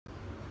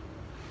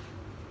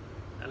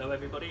Hello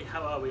everybody,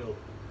 how are we all?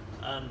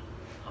 I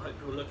hope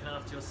you're all looking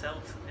after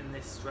yourselves in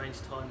this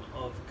strange time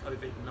of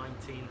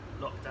COVID-19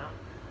 lockdown.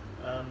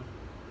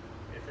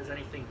 If there's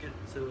anything good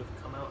to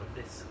have come out of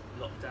this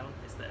lockdown,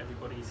 it's that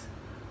everybody's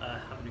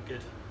having a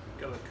good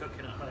go at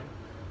cooking at home,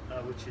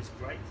 which is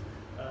great.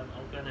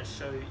 I'm going to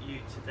show you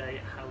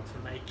today how to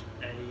make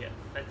a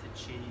feta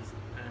cheese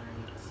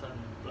and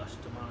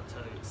sunblushed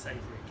tomato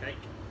savoury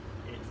cake.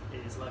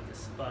 It is like a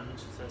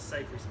sponge, so a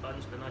savoury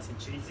sponge but nice and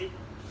cheesy.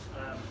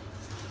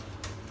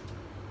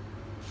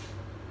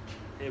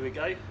 Here we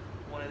go,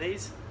 one of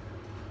these.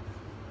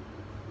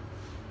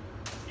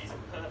 These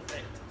are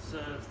perfect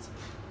served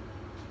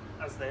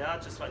as they are,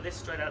 just like this,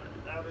 straight out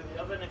of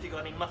the oven. If you've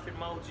got any muffin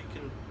moulds, you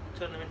can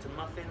turn them into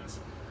muffins.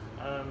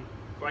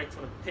 Great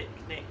on a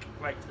picnic,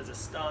 great as a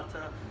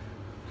starter.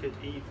 Could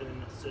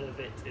even serve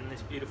it in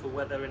this beautiful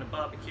weather in a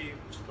barbecue,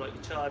 just like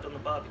you charred on the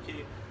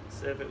barbecue.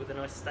 Serve it with a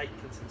nice steak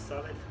and some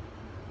salad.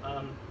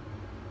 I'll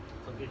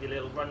give you a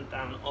little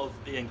rundown of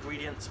the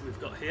ingredients we've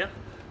got here.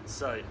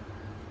 So,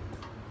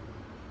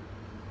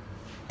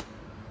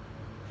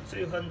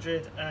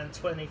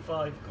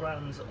 225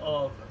 grams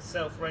of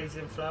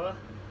self-raising flour.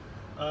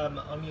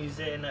 I'm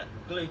using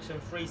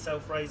gluten-free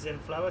self-raising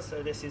flour,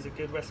 so this is a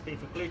good recipe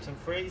for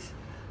gluten-frees,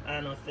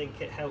 and I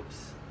think it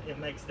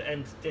makes the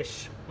end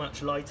dish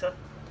much lighter.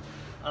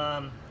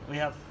 We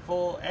have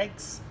 4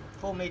 eggs,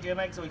 4 medium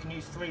eggs, or we can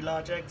use 3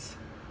 large eggs.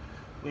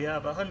 We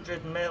have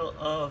 100 ml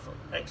of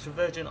extra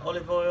virgin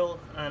olive oil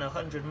and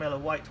 100 ml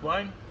of white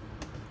wine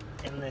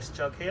in this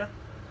jug here.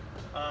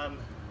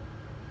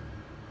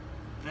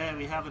 There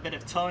we have a bit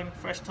of thyme,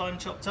 fresh thyme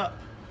chopped up.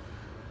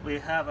 We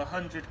have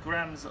 100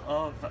 grams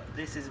of,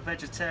 this is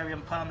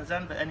vegetarian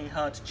Parmesan, but any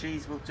hard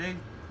cheese will do,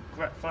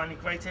 finely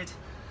grated.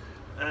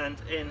 And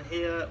in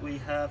here we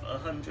have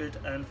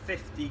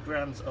 150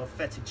 grams of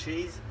feta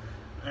cheese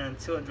and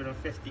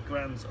 250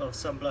 grams of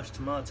sunblushed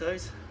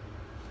tomatoes.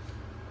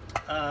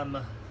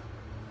 A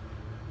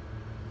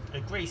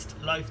greased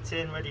loaf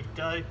tin ready to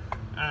go,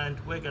 and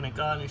we're going to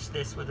garnish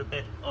this with a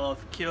bit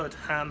of cured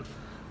ham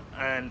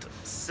and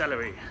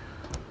celery.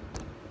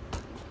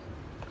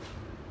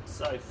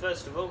 So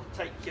first of all,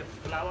 take your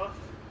flour,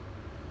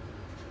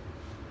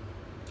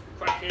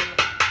 crack in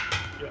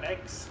your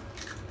eggs,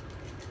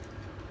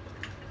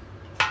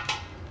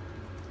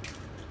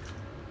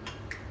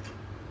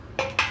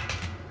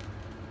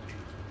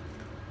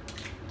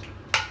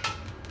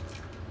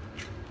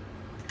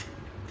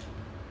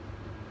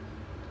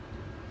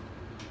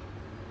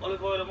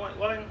 olive oil and white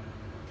wine,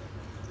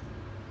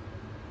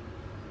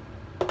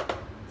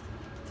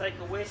 take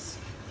a whisk,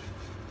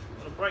 I'm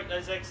going to break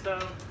those eggs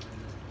down.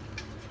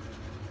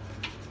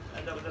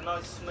 End up with a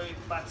nice smooth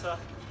batter.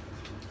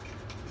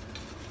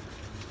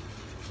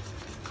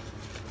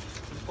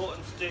 It's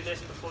important to do this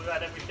before you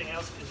add everything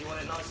else because you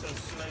want it nice and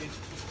smooth.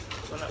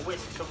 You want that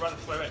whisk to run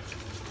through it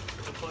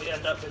before you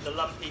end up with the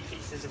lumpy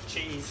pieces of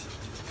cheese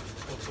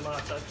or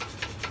tomato.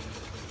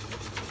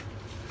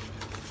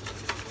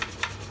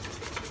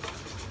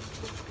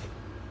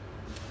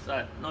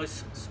 So,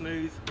 nice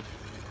smooth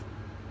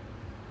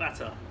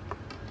batter.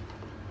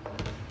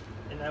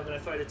 And now we're going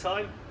to throw the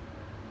thyme.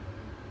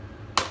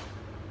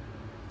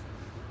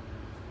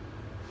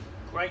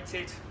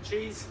 Grated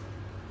cheese.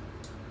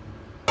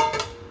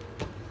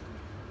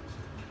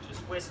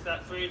 Just whisk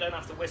that through, you don't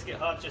have to whisk it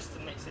hard, just to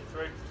mix it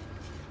through.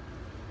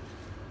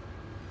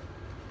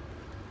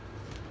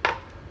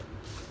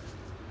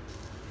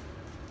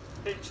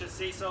 Pinch of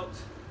sea salt.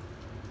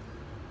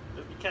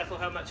 But be careful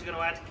how much you're going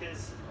to add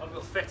because I've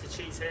got feta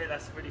cheese here,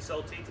 that's really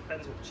salty,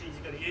 depends what cheese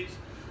you're going to use.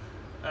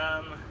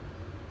 A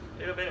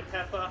little bit of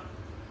pepper.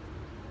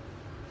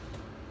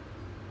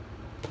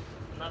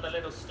 Another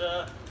little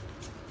stir.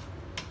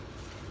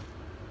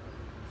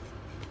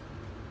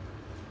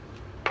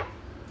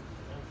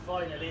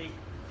 Finally,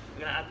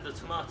 we're going to add the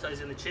tomatoes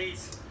and the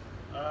cheese.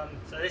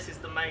 So this is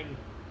the main,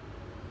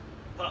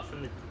 apart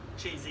from the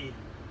cheesy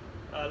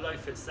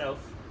loaf itself,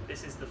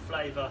 this is the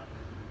flavour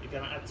you're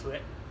going to add to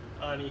it.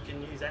 You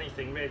can use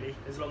anything really,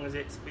 as long as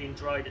it's been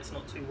dried, it's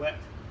not too wet.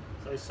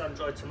 So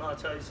sun-dried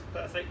tomatoes,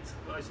 perfect.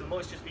 Most of the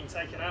moisture's been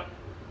taken out.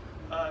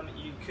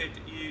 You could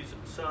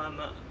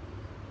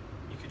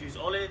use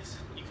olives,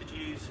 you could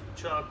use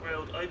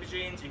char-grilled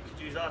aubergines, you could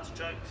use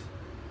artichokes,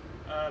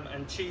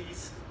 and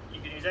cheese. You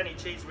can use any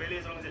cheese really,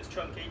 as long as it's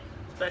chunky.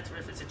 It's better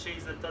if it's a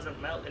cheese that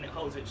doesn't melt and it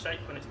holds its shape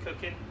when it's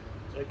cooking.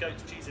 So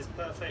goat's cheese is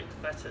perfect,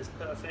 feta is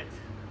perfect.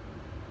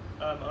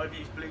 I've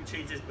used blue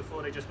cheeses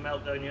before, they just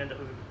melt though and you end up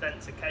with a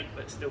denser cake,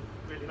 but it's still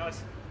really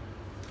nice.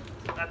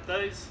 Add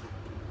those.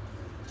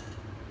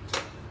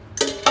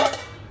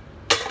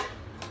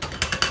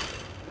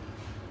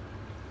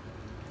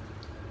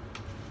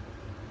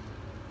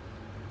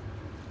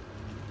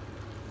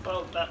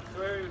 Fold that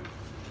through.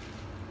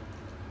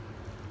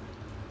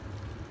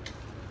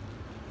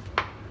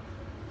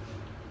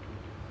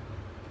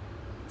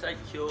 Take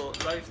your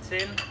loaf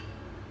tin.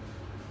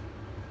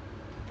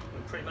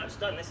 We're pretty much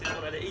done. This is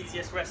one of the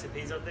easiest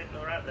recipes I think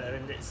that are out there,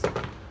 and it's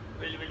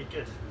really, really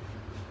good.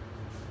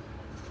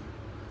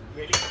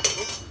 Really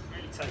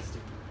tasty.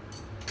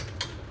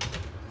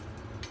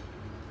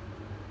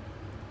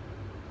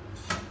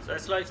 So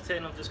this loaf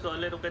tin, I've just got a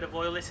little bit of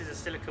oil. This is a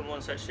silicone one,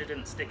 so it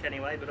shouldn't stick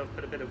anyway, but I've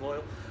put a bit of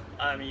oil.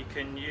 You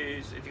can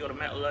use, if you've got a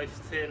metal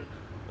loaf tin,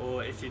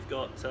 or if you've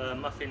got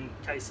muffin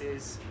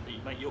cases that you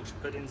make Yorkshire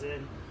puddings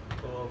in,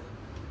 or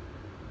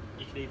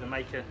you can even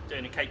make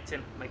doing a cake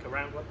tin, make a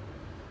round one.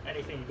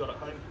 Anything you've got at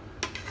home.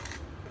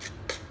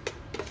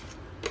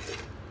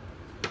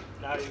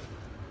 Now,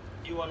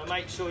 you want to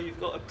make sure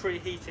you've got a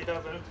preheated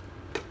oven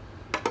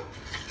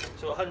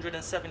to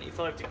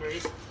 175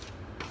 degrees.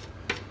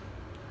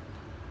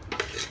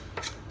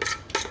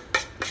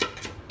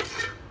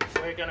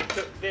 We're going to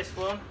cook this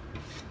one,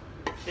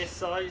 this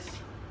size,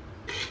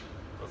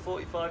 for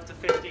 45 to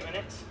 50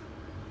 minutes.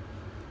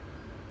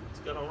 It's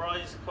going to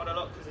rise quite a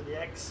lot because of the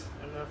eggs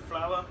and the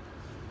flour.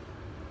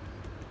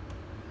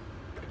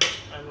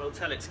 And we'll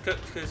tell it's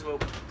cooked because we'll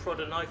prod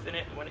a knife in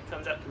it, and when it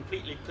comes out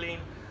completely clean,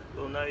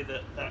 we'll know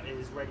that that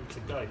is ready to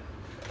go.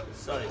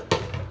 So,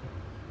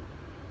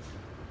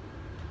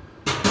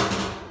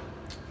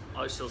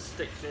 I shall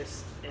stick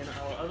this in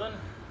our oven.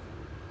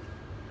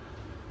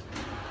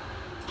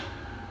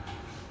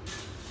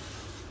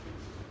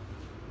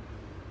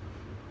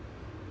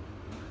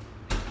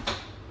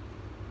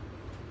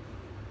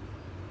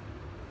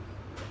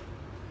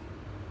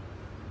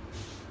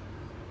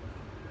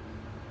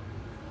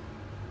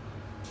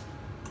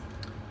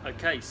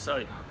 Okay,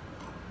 so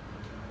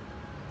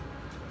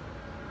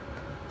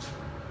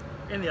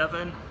in the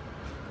oven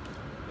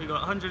we've got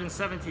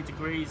 170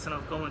 degrees, and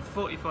I've gone with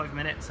 45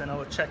 minutes, and I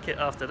will check it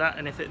after that,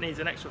 and if it needs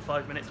an extra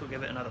 5 minutes we'll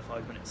give it another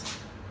 5 minutes.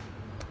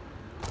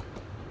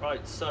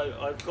 Right, so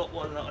I've got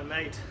one that I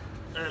made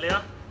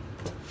earlier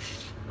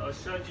that I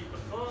showed you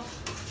before.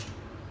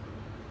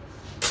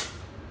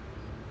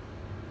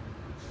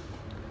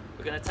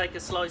 We're going to take a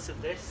slice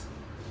of this.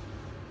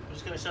 I'm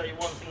just going to show you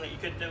one thing that you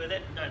could do with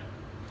it.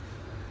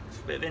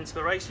 A bit of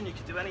inspiration, you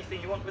could do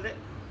anything you want with it.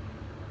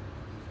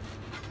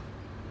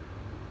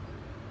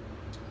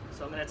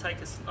 So I'm going to take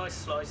a nice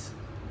slice.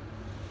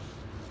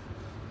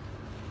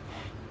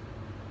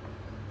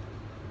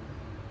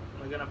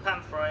 We're going to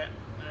pan fry it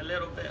in a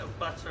little bit of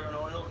butter and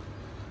oil.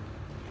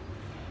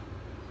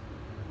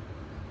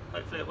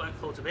 Hopefully it won't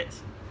fall to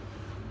bits.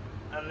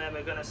 And then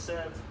we're going to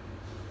serve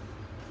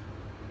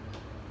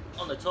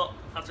on the top,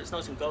 after it's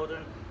nice and golden,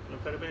 I'm going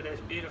to put a bit of this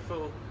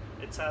beautiful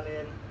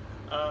Italian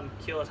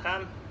cured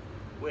ham,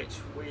 which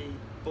we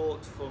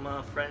bought from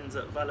our friends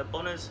at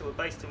Valabonna's, who are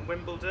based in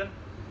Wimbledon.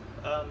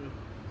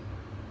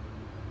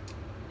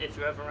 If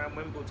you're ever around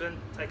Wimbledon,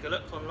 take a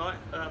look online,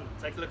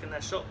 take a look in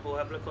their shop, or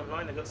have a look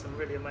online. They've got some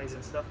really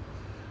amazing stuff.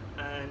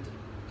 And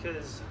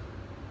because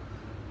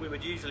we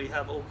would usually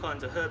have all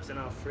kinds of herbs in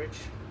our fridge,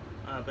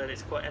 but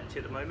it's quite empty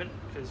at the moment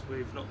because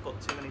we've not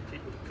got too many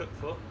people to cook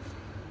for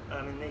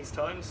in these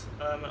times.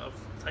 I've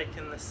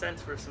taken the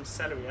centre of some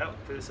celery out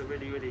because it's a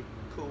really, really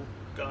cool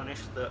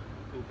garnish that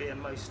will be in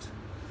most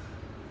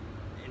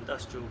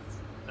industrial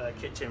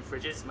kitchen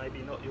fridges, maybe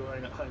not your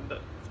own at home, but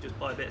if you just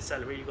buy a bit of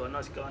celery, you've got a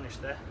nice garnish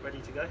there ready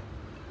to go.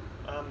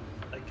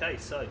 Okay,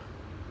 so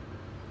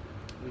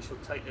we shall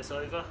take this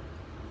over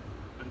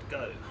and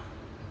go.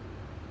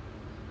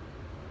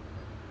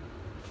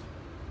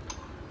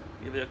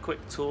 Give it a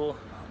quick tour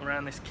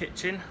around this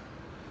kitchen.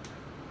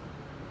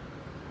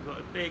 We've got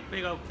a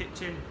big old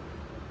kitchen,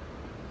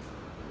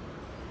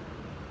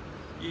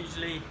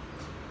 usually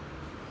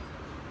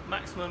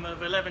maximum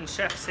of 11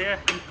 chefs here,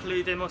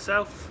 including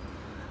myself,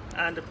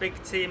 and a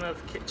big team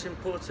of kitchen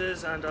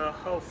porters and our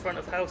whole front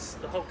of house,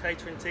 the whole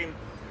catering team.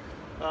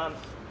 Not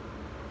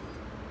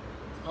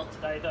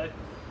today though.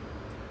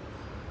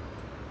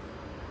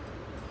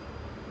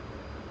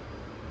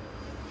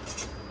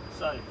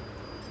 So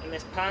in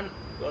this pan,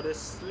 got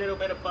this little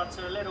bit of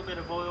butter, a little bit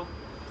of oil,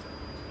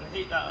 and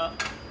heat that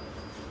up.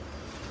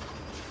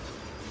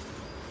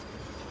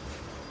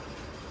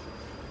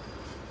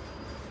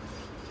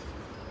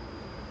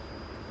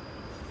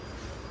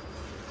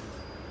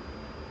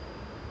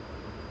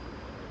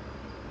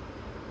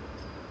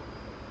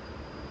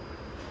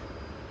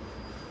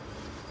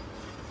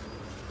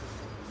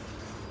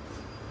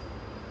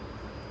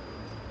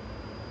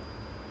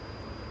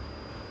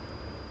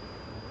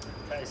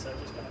 Okay, so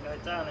just going to go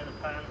down in the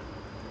pan,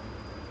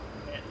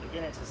 it's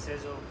beginning to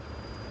sizzle.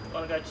 Don't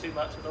want to go too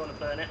much, I don't want to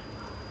burn it.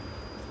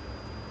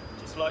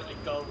 Just lightly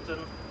golden.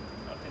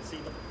 I can see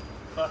the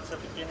butter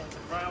beginning to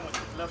brown, which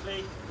is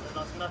lovely, with a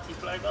nice nutty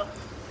flavour.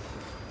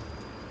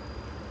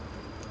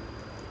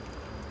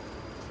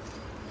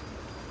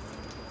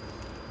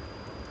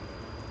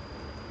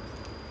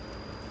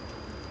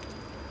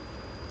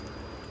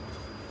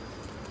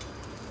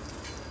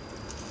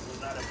 Give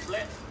that a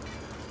flip.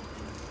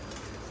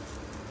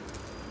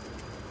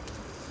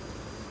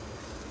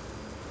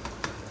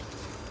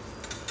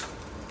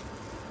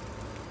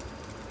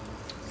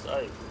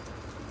 So,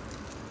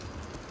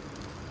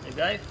 there you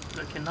go,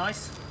 looking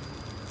nice.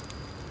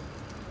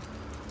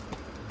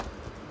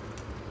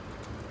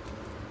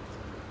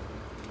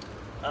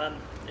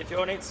 If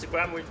you're on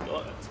Instagram, we've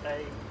got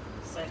a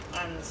St.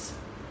 Anne's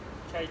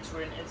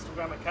Catering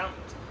Instagram account.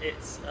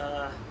 It's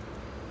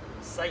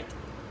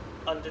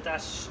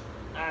Saint_Anne's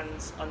and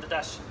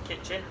Underdash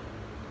Kitchen.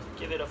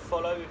 Give it a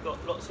follow. We've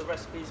got lots of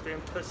recipes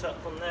being put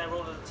up on there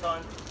all of the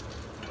time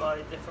by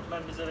different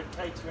members of the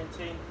catering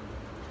team,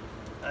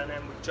 and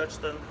then we judge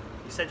them.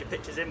 You send your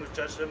pictures in, we've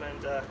judged them,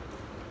 and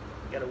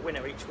get a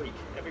winner each week.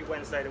 Every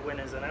Wednesday the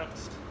winner's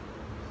announced.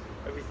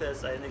 Every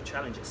Thursday a new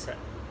challenge is set.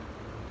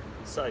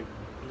 So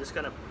I'm just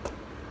going to,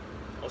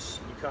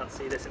 you can't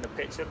see this in the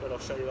picture, but I'll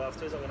show you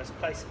afterwards. I'm going to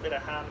place a bit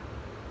of ham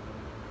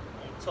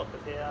on top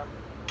of here.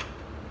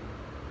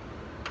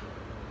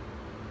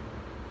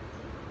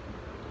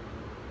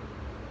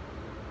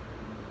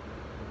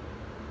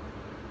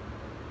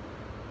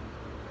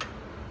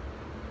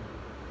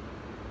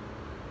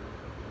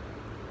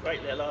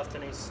 Great little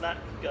afternoon snack,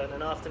 going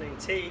an afternoon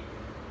tea.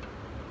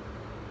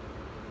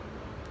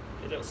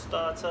 Good little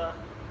starter.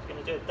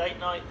 Going to do a date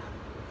night.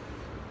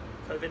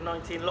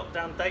 COVID-19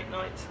 lockdown date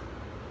night.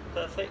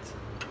 Perfect.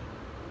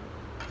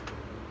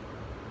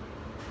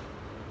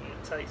 And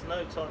it takes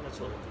no time at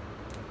all.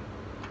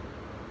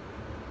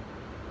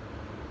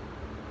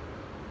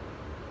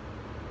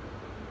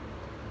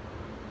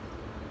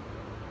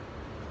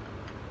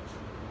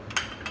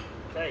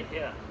 Okay,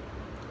 here.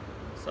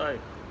 So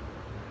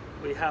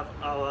we have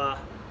our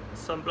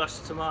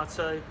Sunblushed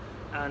tomato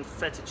and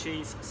feta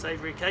cheese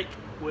savoury cake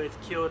with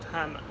cured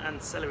ham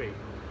and celery.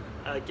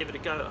 Give it a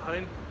go at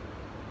home.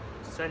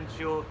 Send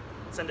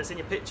us in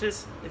your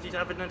pictures if you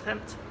have an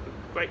attempt.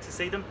 Great to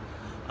see them.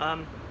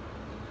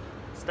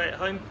 Stay at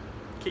home.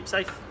 Keep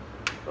safe.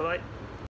 Bye bye.